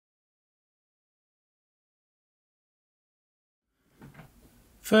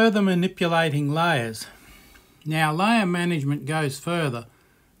Further manipulating layers. Now, layer management goes further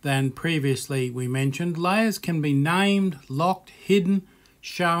than previously we mentioned. Layers can be named, locked, hidden,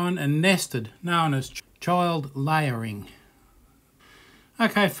 shown and nested, known as child layering.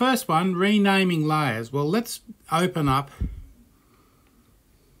 Okay, first one, renaming layers. Well, let's open up,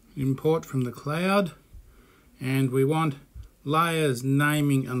 import from the cloud, and we want layers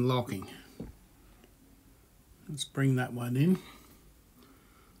naming and locking. Let's bring that one in.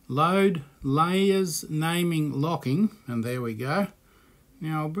 Load layers naming locking, and there we go.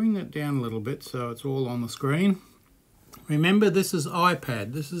 Now I'll bring that down a little bit so it's all on the screen. Remember, this is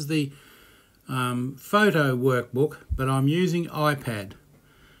iPad. This is the photo workbook, but I'm using iPad.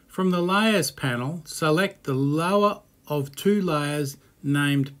 From the layers panel, select the lower of two layers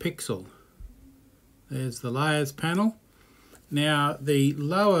named pixel. There's the layers panel. Now the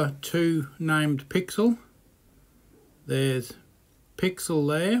lower two named pixel, there's pixel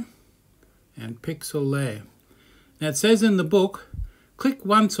there and pixel there. Now it says in the book, click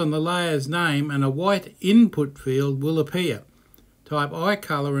once on the layer's name and a white input field will appear. Type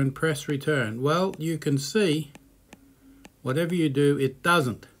iColor and press return. Well, you can see whatever you do, it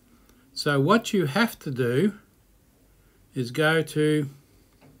doesn't. So what you have to do is go to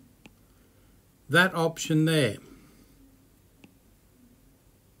that option there,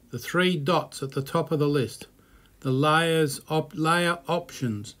 the three dots at the top of the list, the layer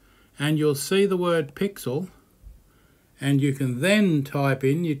options, and you'll see the word pixel, and you can then type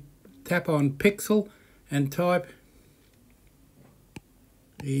in, you tap on pixel and type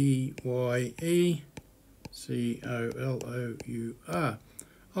EYECOLOUR,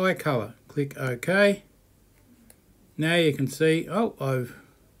 iColor. Click OK. Now you can see, oh, I've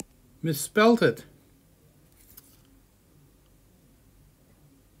misspelt it.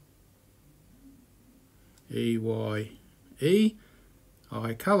 EYE,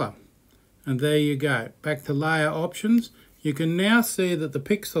 iColor. And there you go. Back to layer options. You can now see that the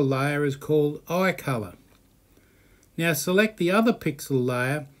pixel layer is called iColor. Now select the other pixel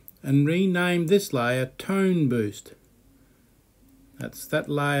layer and rename this layer Tone Boost. That's that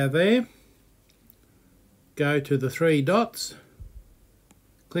layer there. Go to the three dots,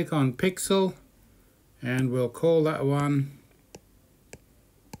 click on pixel, and we'll call that one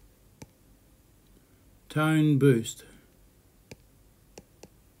Tone Boost.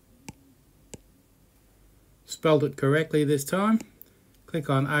 Spelled it correctly this time. Click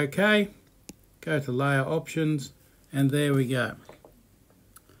on OK, go to layer options, and there we go.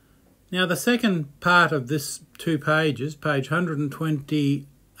 Now the second part of this two pages, page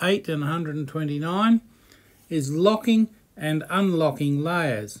 128 and 129, is locking and unlocking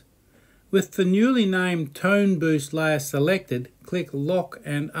layers. With the newly named Tone Boost layer selected, click Lock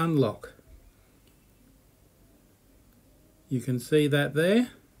and Unlock. You can see that there.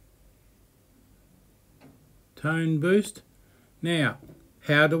 Tone Boost. Now,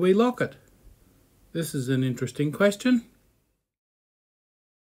 how do we lock it? This is an interesting question.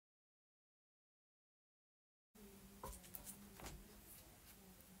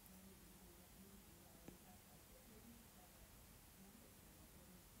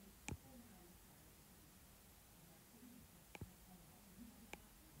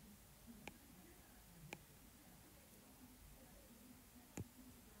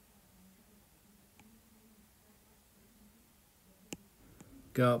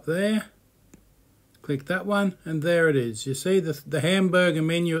 Go up there, click that one, and there it is. You see the hamburger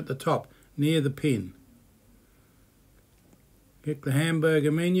menu at the top, near the pin. Click the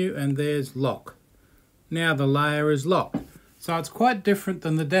hamburger menu, and there's lock. Now the layer is locked. So it's quite different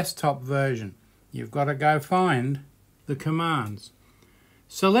than the desktop version. You've got to go find the commands.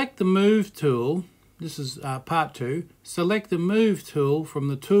 Select the Move tool. This is part 2. Select the Move tool from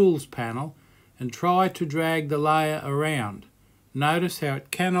the Tools panel and try to drag the layer around. Notice how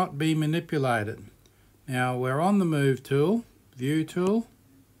it cannot be manipulated. Now we're on the Move tool, View tool.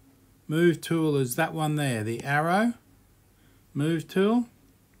 Move tool is that one there, the arrow. Move tool.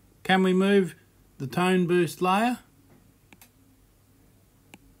 Can we move the Tone Boost layer?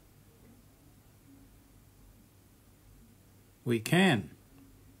 We can.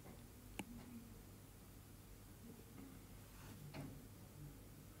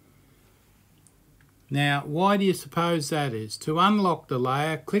 Now, why do you suppose that is? To unlock the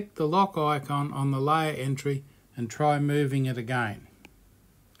layer, click the lock icon on the layer entry and try moving it again.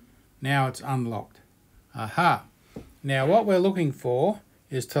 Now it's unlocked. Aha! Now what we're looking for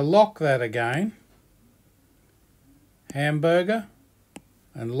is to lock that again. Hamburger,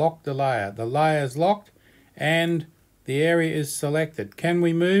 and lock the layer. The layer's locked and the area is selected. Can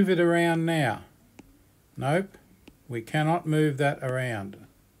we move it around now? Nope, we cannot move that around.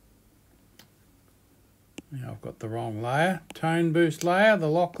 Now I've got the wrong layer. Tone boost layer, the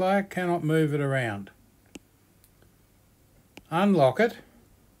lock layer, cannot move it around. Unlock it,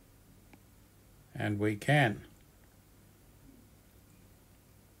 and we can.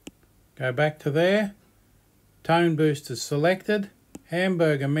 Go back to there. Tone boost is selected.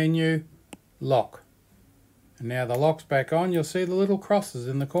 Hamburger menu, lock. And now the lock's back on. You'll see the little crosses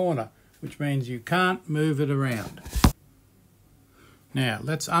in the corner, which means you can't move it around. Now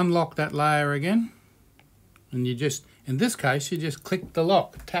let's unlock that layer again. And you just, in this case, you just click the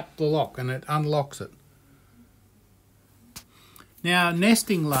lock, tap the lock, and it unlocks it. Now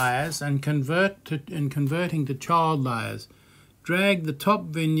nesting layers and converting to child layers. Drag the top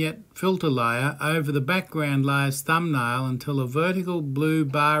vignette filter layer over the background layer's thumbnail until a vertical blue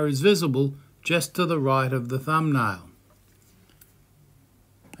bar is visible just to the right of the thumbnail.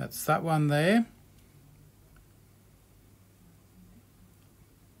 That's that one there.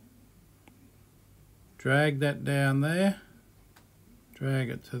 Drag that down there. Drag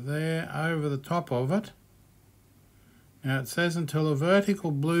it to there, over the top of it. Now it says until a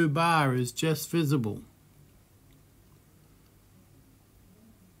vertical blue bar is just visible.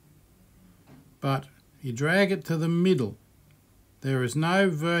 But you drag it to the middle. There is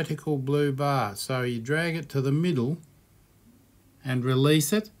no vertical blue bar, so you drag it to the middle and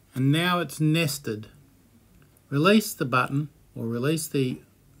release it, and now it's nested. Release the button, or release the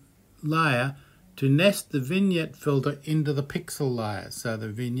layer, to nest the vignette filter into the pixel layer. So the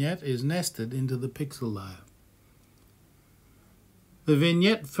vignette is nested into the pixel layer. The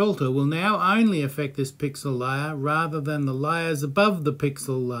vignette filter will now only affect this pixel layer rather than the layers above the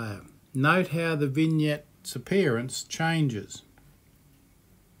pixel layer. Note how the vignette's appearance changes.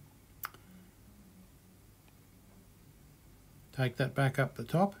 Take that back up the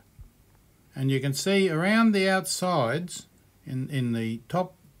top, and you can see around the outsides in the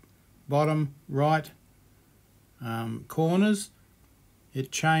top, bottom, right corners,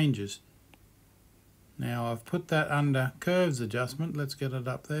 it changes. Now I've put that under curves adjustment. Let's get it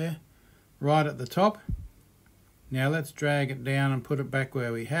up there, right at the top. Now let's drag it down and put it back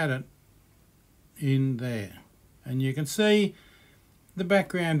where we had it, in there. And you can see the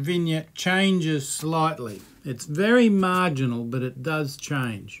background vignette changes slightly. It's very marginal, but it does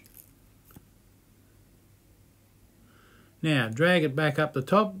change. Now drag it back up the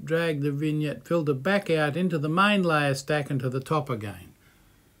top, drag the vignette filter back out into the main layer stack and to the top again.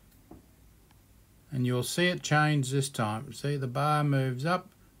 And you'll see it change this time. See, the bar moves up,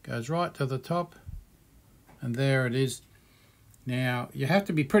 goes right to the top, and there it is. Now you have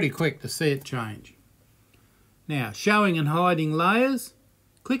to be pretty quick to see it change. Now showing and hiding layers,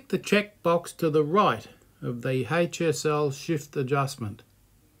 click the check box to the right of the HSL shift adjustment.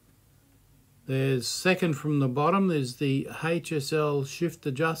 There's second from the bottom, there's the HSL shift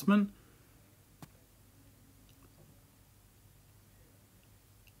adjustment.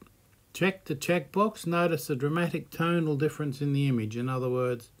 Check the checkbox. Notice a dramatic tonal difference in the image. In other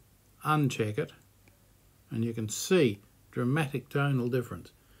words, uncheck it, and you can see dramatic tonal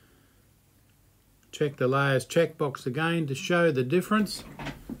difference. Check the layers checkbox again to show the difference.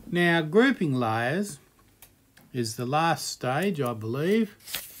 Now grouping layers is the last stage, I believe.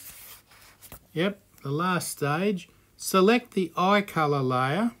 Yep, the last stage. Select the eye colour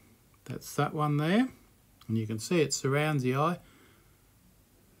layer. That's that one there. And you can see it surrounds the eye.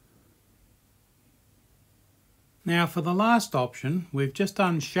 Now for the last option, we've just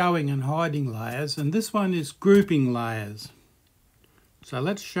done showing and hiding layers, and this one is grouping layers. So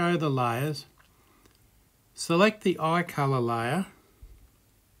let's show the layers. Select the eye colour layer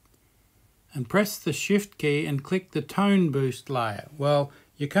and press the shift key and click the tone boost layer. Well,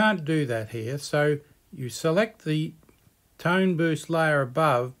 you can't do that here, so you select the tone boost layer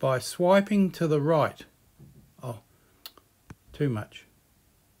above by swiping to the right. Oh, too much.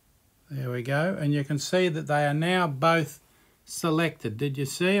 There we go, and you can see that they are now both selected. Did you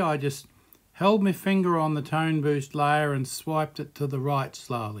see? I just held my finger on the tone boost layer and swiped it to the right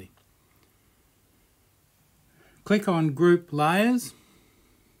slowly. Click on Group Layers,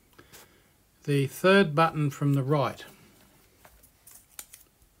 the third button from the right.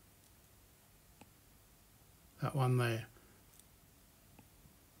 That one there.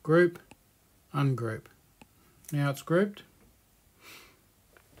 Group, ungroup. Now it's grouped.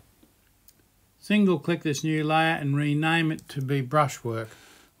 Single click this new layer and rename it to be brushwork.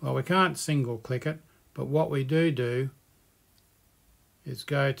 Well, we can't single click it, but what we do is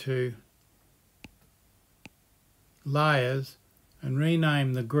go to layers and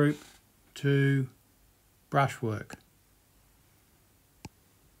rename the group to brushwork.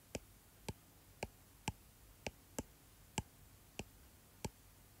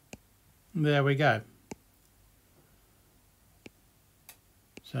 There we go.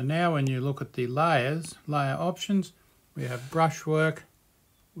 So now when you look at the layers, layer options, we have brushwork,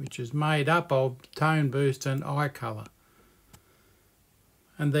 which is made up of tone boost and eye color.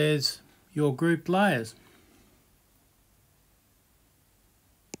 And there's your grouped layers.